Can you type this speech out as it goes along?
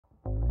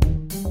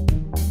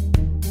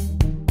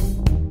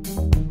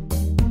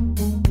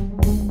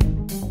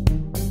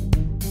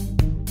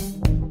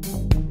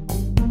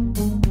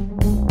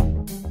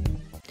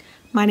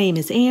My name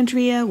is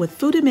Andrea with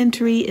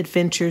Foodamentary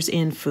Adventures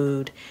in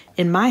Food.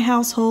 In my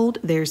household,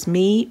 there's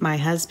me, my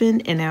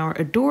husband, and our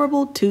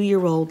adorable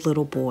 2-year-old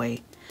little boy.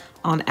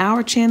 On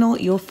our channel,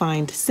 you'll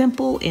find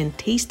simple and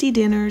tasty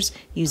dinners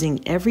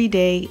using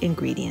everyday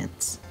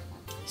ingredients.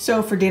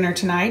 So for dinner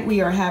tonight,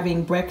 we are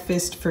having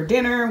breakfast for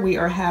dinner. We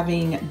are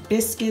having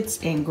biscuits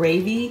and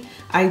gravy.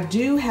 I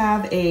do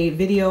have a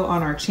video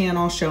on our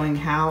channel showing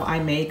how I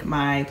make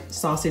my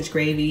sausage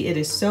gravy. It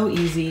is so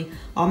easy.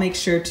 I'll make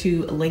sure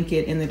to link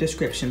it in the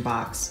description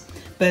box.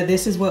 But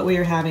this is what we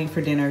are having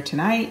for dinner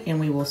tonight, and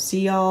we will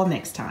see y'all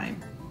next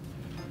time.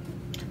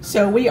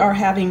 So we are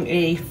having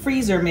a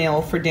freezer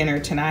meal for dinner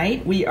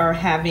tonight. We are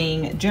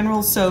having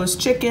General Tso's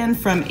chicken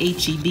from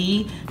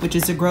HEB, which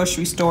is a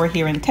grocery store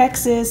here in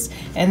Texas.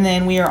 And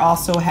then we are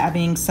also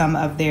having some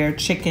of their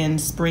chicken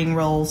spring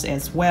rolls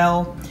as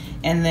well.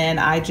 And then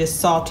I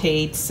just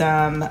sauteed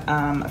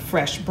some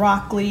fresh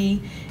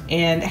broccoli,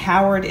 and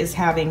Howard is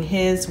having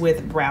his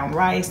with brown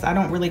rice. I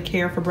don't really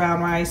care for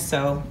brown rice,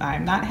 so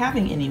I'm not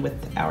having any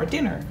with our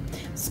dinner.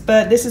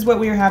 But this is what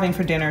we are having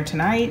for dinner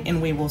tonight,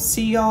 and we will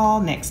see y'all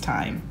next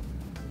time.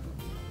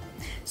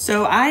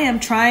 So I am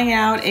trying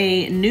out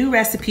a new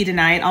recipe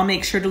tonight. I'll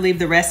make sure to leave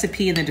the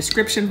recipe in the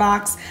description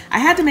box. I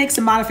had to make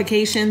some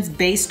modifications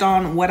based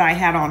on what I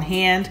had on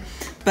hand,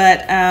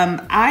 but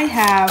I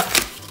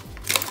have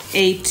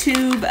a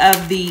tube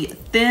of the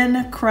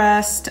thin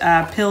crust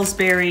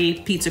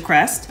Pillsbury pizza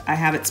crust. I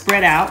have it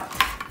spread out.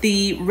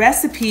 The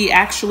recipe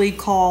actually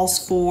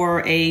calls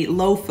for a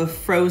loaf of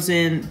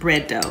frozen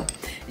bread dough.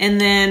 And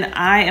then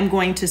I am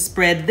going to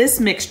spread this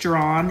mixture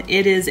on.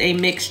 It is a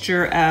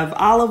mixture of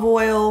olive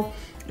oil,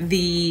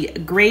 the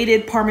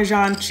grated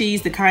Parmesan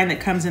cheese, the kind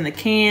that comes in the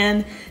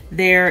can.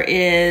 There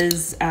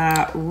is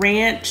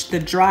ranch, the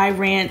dry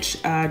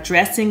ranch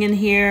dressing in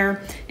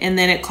here. And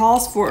then it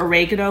calls for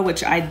oregano,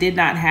 which I did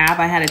not have.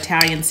 I had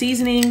Italian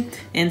seasoning,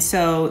 and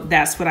so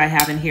that's what I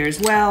have in here as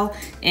well.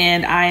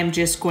 And I am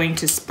just going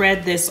to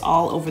spread this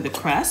all over the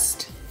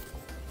crust.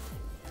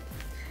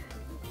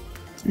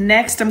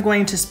 Next, I'm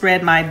going to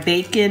spread my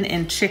bacon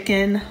and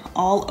chicken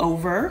all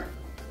over.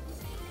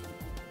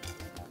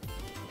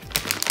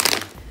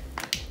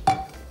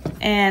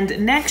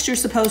 And next, you're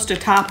supposed to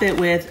top it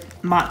with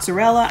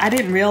mozzarella. I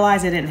didn't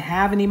realize I didn't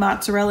have any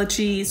mozzarella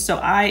cheese, so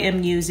I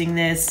am using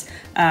this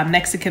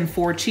Mexican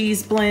 4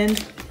 cheese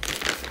blend.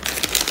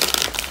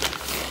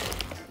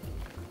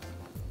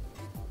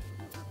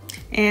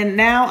 And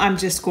now I'm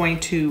just going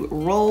to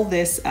roll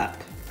this up.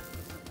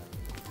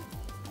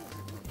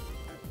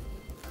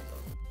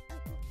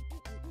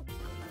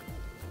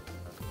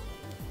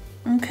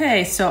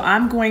 Okay, so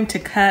I'm going to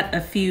cut a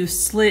few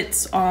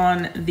slits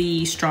on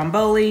the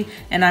Stromboli,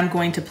 and I'm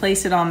going to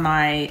place it on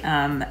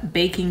my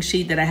baking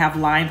sheet that I have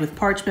lined with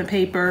parchment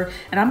paper.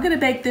 And I'm gonna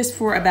bake this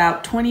for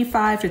about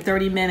 25 to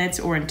 30 minutes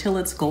or until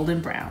it's golden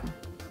brown.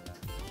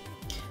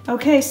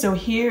 Okay, so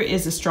here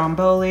is the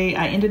Stromboli.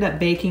 I ended up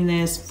baking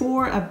this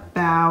for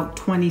about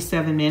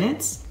 27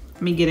 minutes.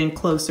 Let me get in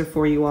closer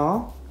for you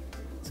all.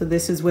 So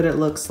this is what it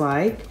looks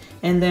like.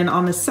 And then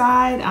on the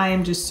side, I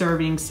am just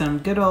serving some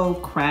good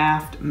old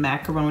Kraft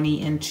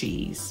macaroni and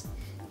cheese.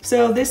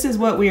 So this is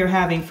what we are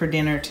having for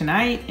dinner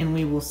tonight, and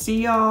we will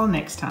see y'all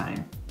next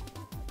time.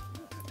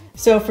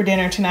 So for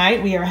dinner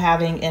tonight, we are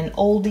having an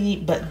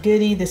oldie but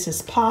goodie. This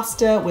is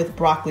pasta with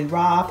broccoli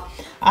rabe.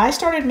 I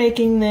started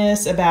making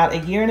this about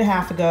 1.5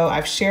 years ago.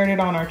 I've shared it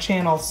on our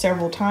channel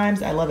several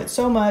times. I love it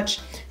so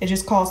much. It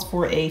just calls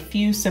for a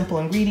few simple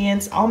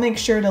ingredients. I'll make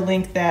sure to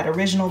link that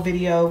original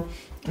video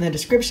in the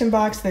description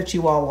box so that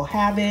you all will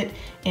have it.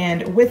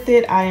 And with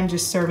it, I am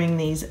just serving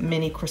these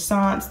mini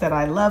croissants that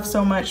I love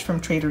so much from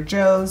Trader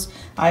Joe's.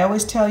 I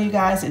always tell you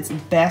guys it's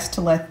best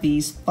to let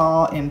these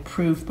thaw and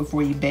proof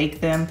before you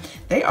bake them.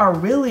 They are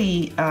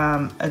really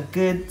a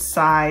good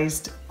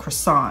sized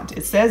croissant.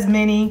 It says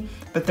mini,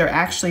 but they're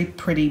actually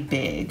pretty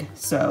big.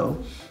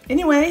 So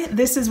anyway,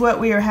 this is what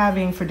we are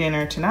having for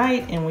dinner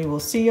tonight, and we will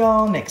see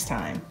y'all next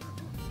time.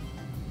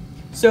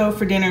 So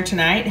for dinner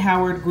tonight,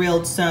 Howard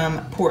grilled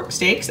some pork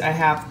steaks. I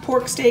have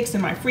pork steaks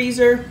in my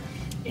freezer,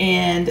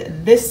 and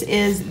this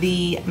is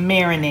the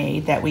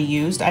marinade that we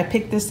used. I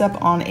picked this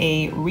up on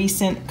a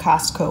recent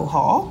Costco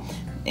haul,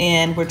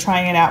 and we're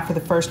trying it out for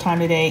the first time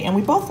today, and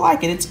we both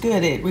like it. It's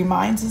good. It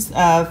reminds us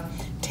of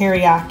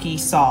teriyaki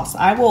sauce.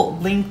 I will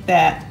link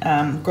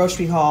that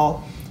grocery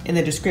haul in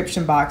the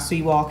description box so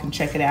you all can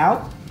check it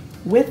out.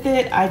 With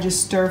it, I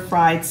just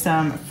stir-fried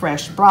some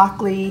fresh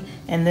broccoli,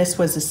 and this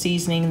was the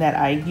seasoning that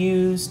I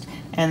used.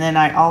 And then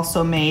I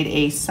also made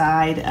a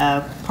side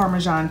of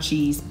Parmesan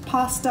cheese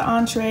pasta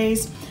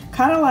entrees,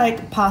 kind of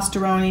like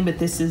pastaroni, but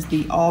this is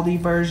the Aldi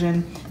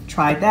version.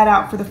 Tried that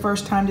out for the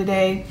first time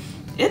today.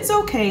 It's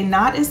okay,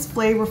 not as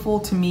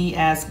flavorful to me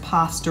as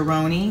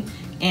pastaroni.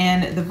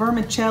 And the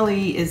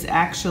vermicelli is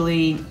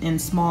actually in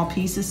small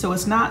pieces, so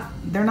it's not,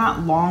 they're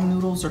not long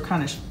noodles, or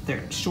kind of,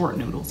 they're short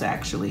noodles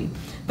actually,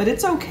 but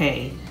it's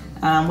okay.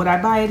 Would I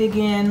buy it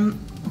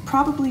again?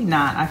 Probably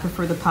not. I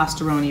prefer the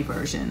pastaroni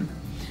version.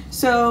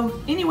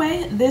 So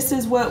anyway, this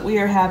is what we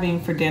are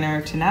having for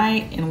dinner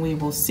tonight, and we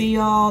will see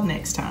y'all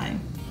next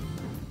time.